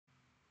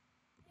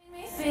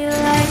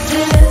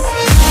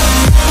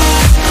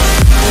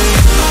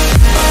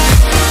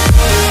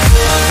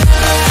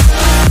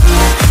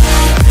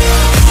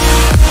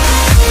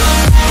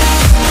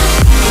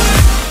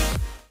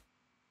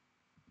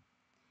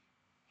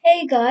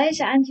Hey guys,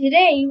 and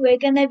today we're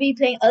gonna be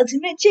playing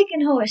Ultimate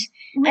Chicken Horse.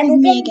 And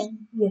me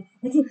again. Yeah.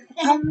 And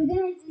we're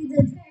gonna do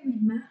the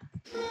pyramid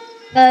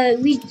map.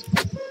 We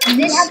We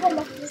this have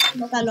unlocked this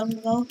not that long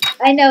ago.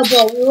 I know,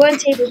 but we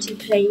weren't able to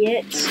play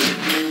it.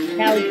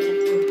 Now we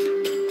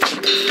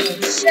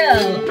can. So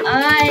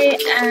I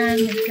am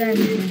gonna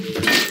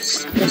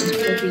supposed to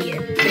be a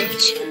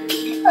bitch.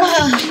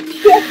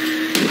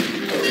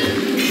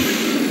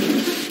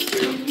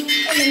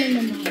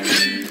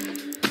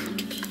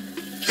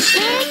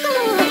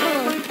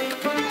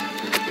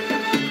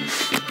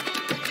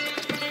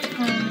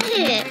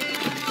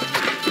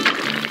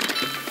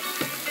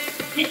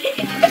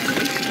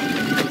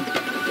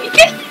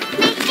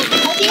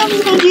 I think I'm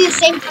just gonna do the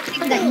same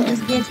tactic that you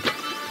just did.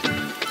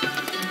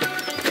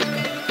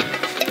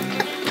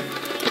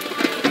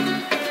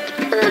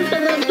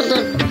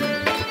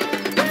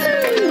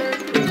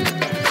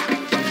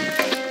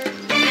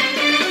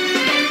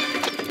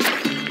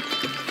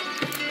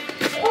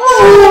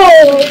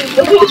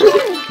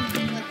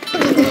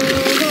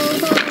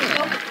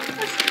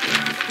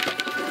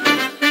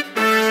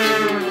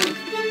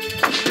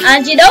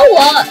 And you know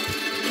what?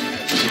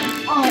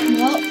 Oh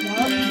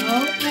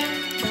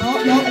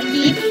no, I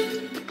keep.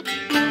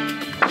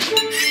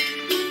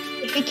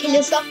 If you kill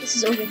yourself, this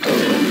is over.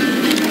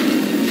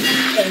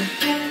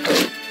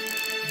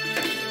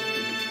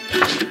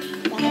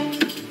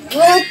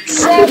 What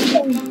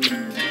second?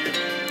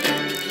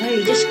 Oh,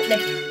 you just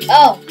clicked.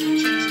 Oh, you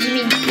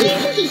mean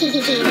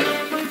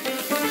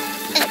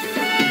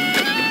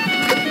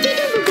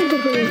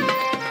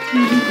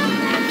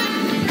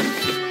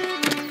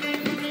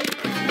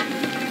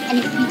And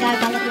if you die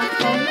by the black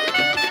hole,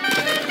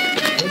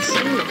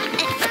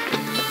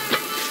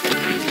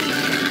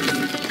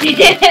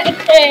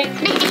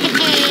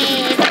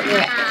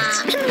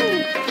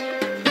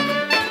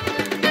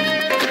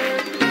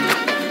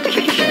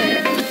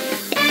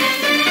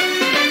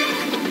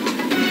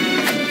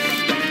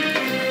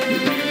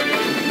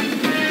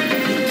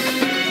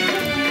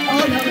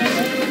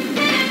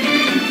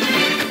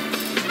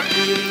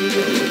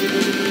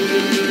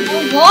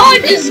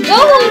 what is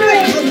going?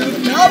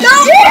 no.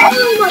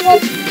 Oh my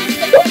god!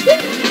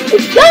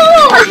 Go!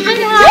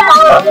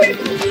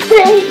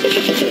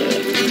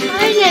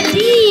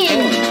 Finally!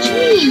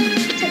 Gee,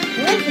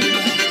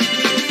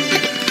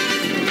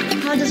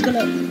 how does it go?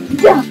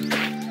 Yeah.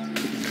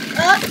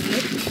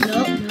 No.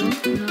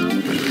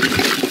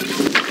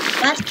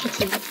 That's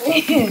kitty.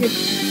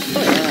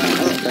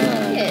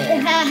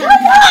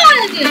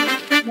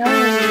 No.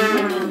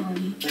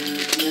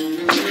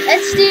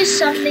 Let's do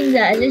something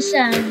that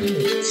Alyssa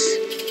needs.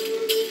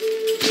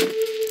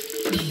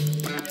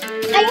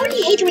 I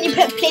only hate when you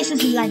put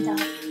places like that.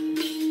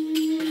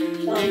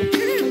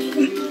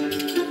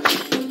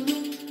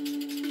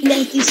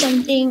 Let's do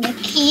something a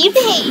keep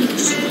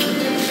hates.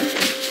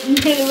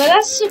 Well,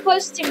 that's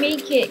supposed to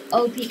make it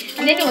OP.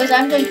 And anyways,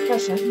 I'm going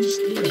first, so I can just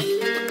do it.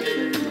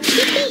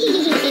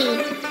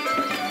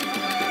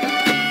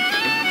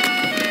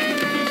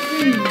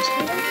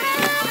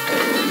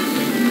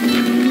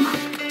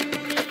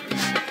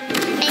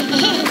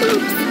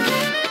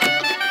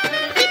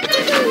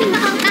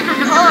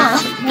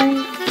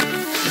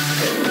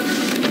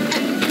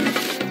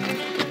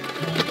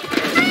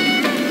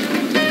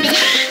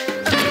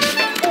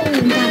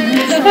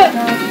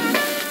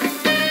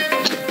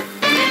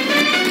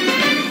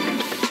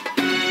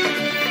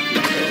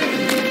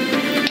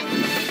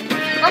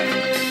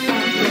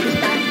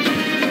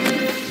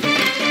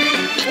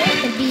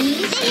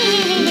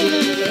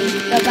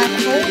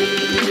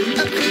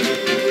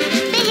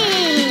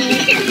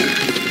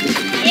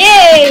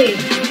 Yay!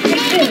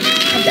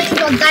 I better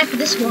not die for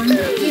this one.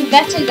 You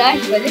better die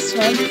for this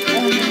one.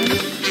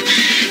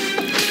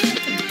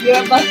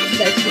 You're about to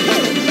die for this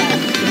one.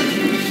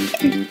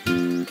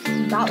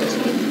 About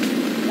to.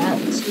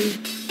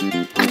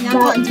 I mean, I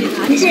About can't do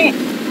that.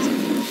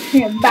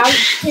 About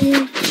to.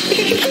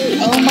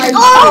 Oh my Oh!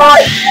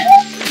 god!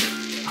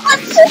 I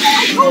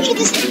told you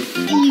this.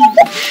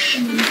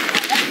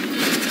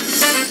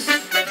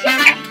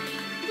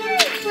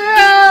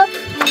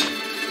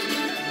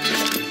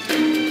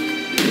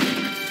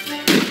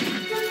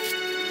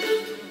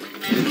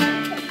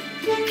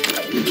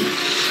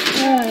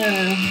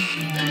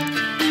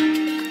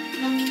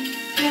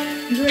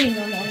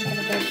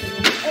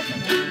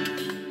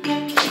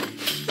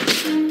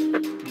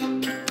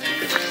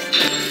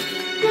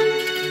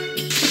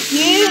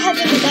 You have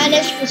been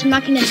banished for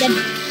smacking a dead.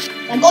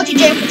 I go to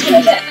jail for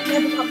 10 years.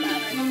 Never come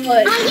back.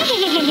 What?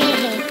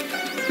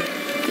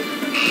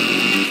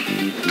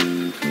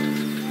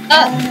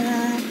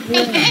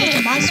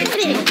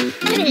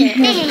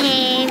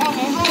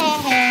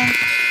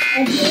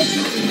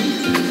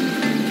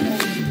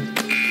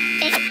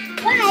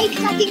 Why?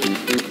 Because I think,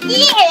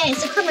 yeah,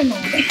 it's a criminal.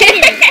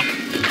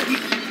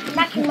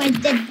 Smacking my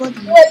dead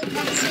body.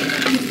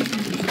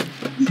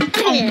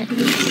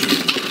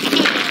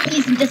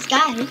 He's in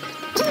disguise.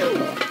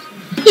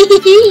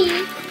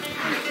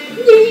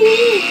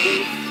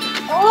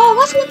 Oh,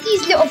 what's with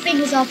these little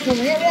things are for?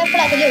 They're for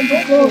like a little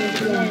ball.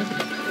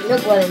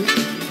 Look what it is.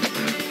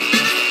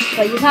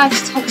 But you can't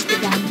just touch the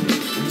diamond.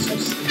 So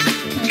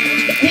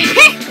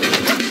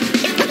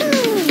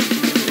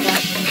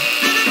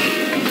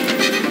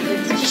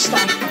just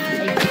start from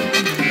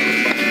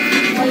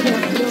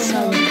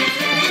no.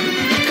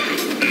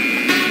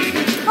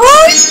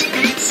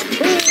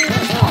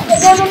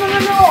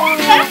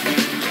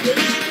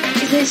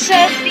 It's a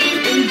surfing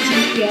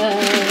idiot.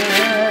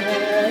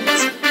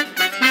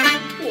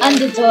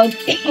 Underdog.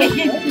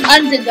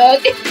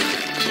 Underdog.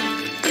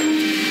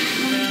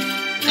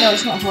 No,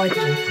 it's not hard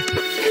enough.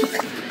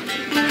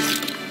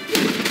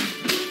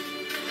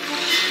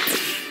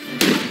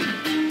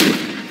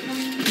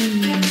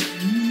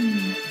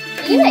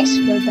 You can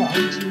explode that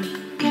onto.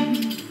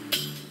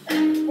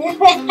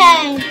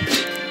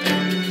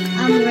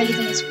 I'm already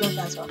gonna explode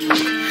that as well.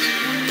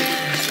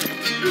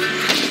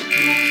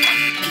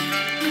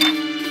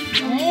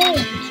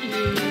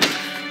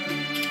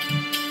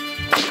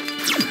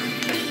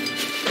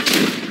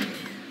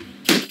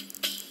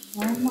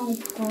 Oh my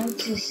god,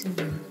 this is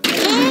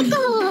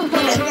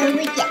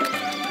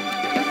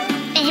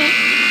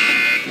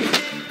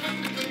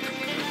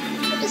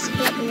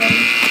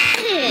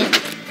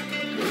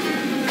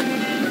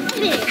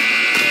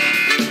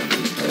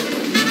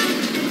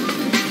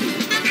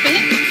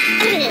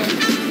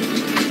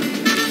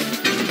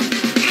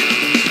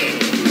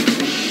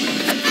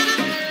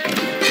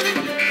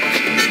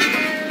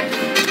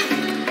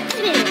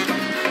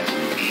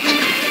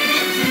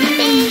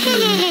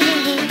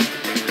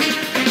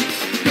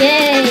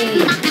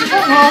yay!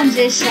 Come on,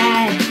 this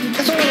side.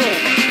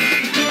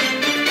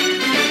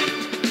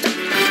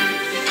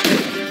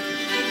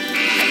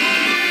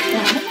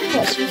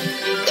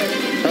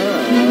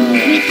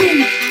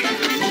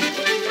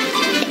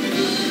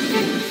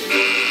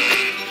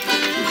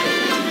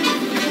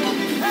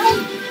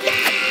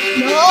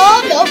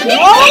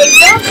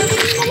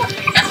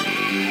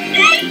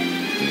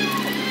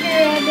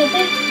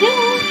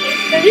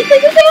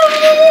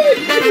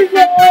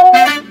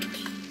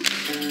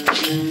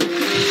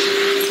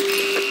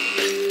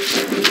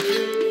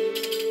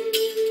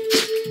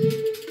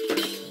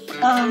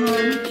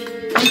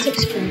 Let's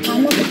explain.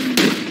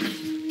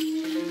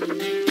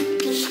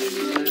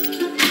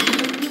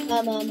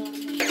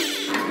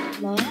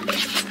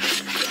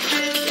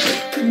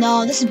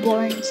 No, this is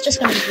boring. It's just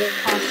gonna be really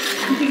hard.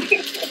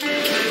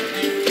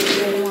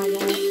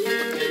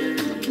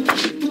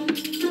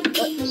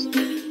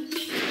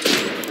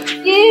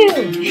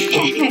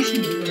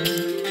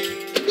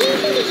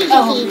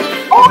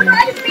 Oh,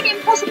 that is really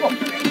impossible.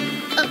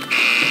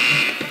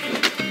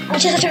 I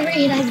just had to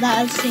realize that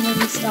as soon as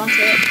we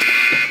started.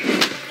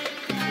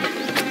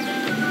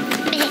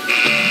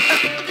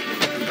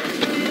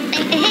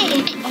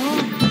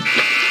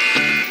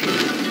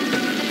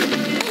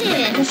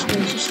 This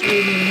one's just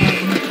really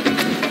annoying.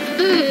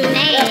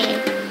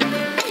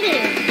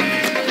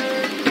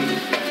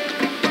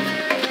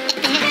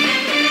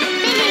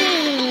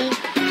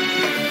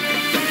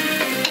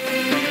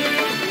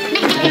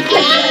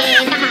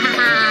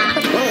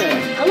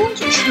 I want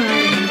to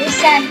try this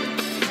and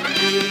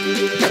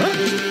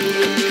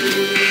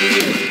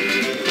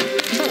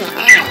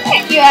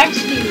you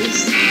actually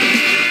lose.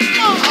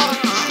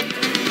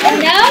 And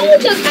now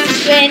the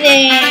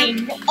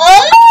spinning.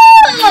 Oh,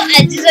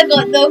 I just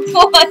got no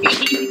points.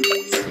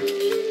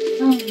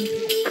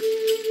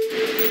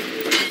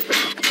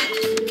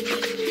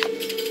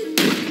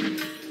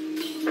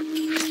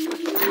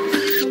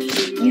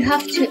 You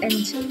have to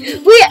enter.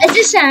 Wait, is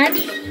this sand?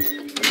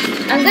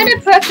 I'm gonna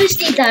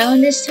purposely die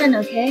on this turn,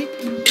 okay?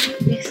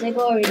 Because I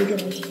got a really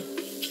good idea.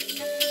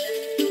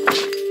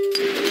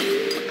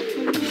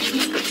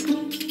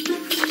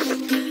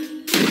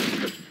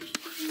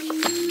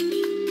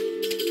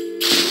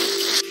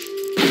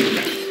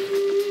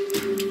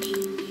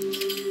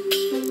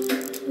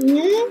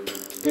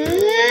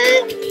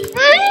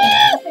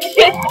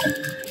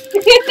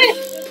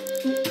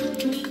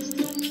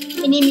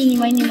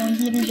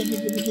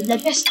 The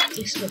best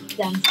tactics with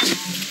them.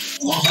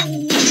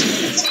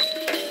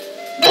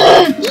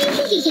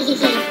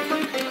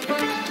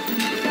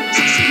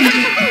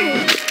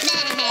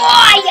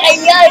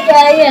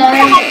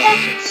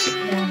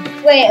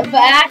 Wait,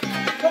 back.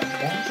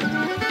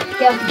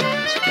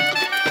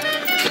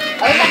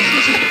 I was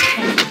actually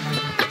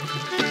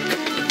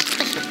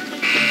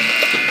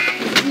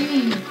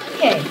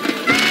okay.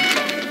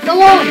 Come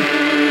on.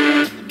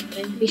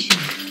 Ambition.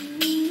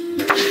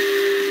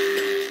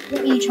 What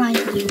are you trying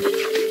to do?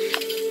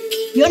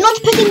 You're not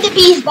putting the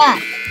bees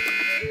back.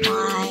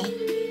 Why?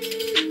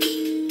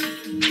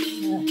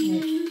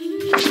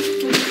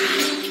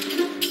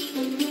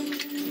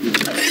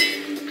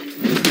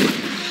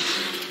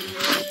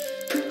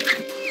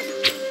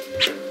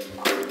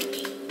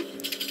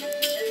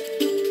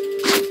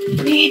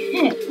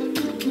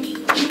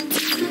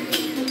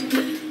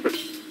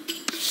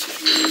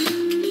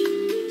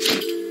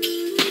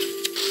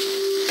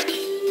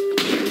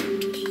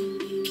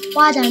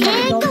 Why don't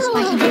I go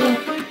spiky ball?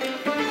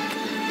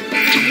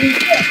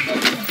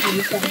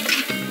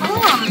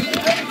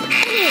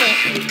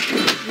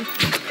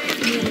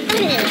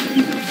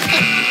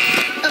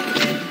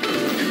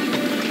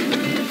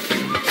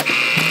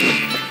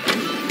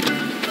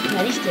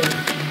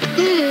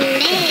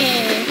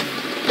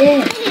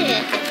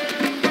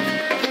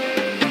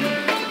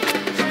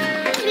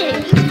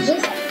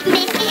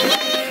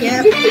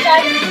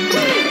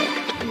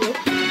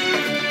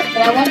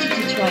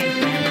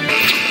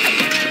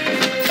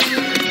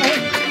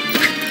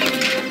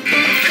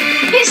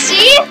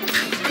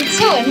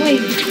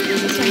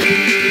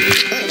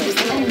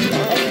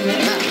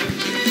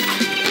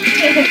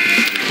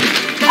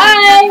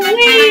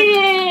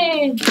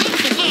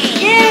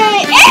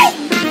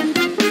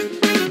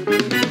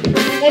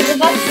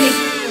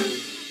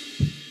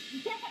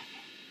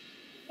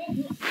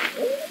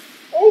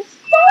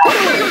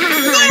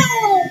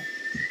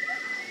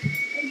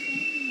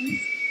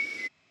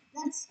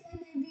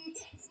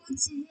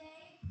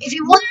 If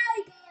you want,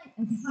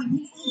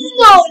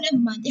 no, never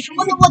mind. If you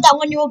wonder what that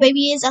 1-year-old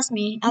baby is, that's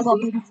me. I got a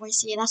baby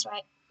voice. Yeah, that's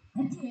right.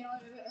 Okay,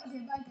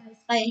 bye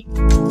guys.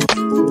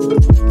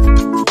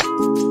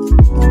 Bye.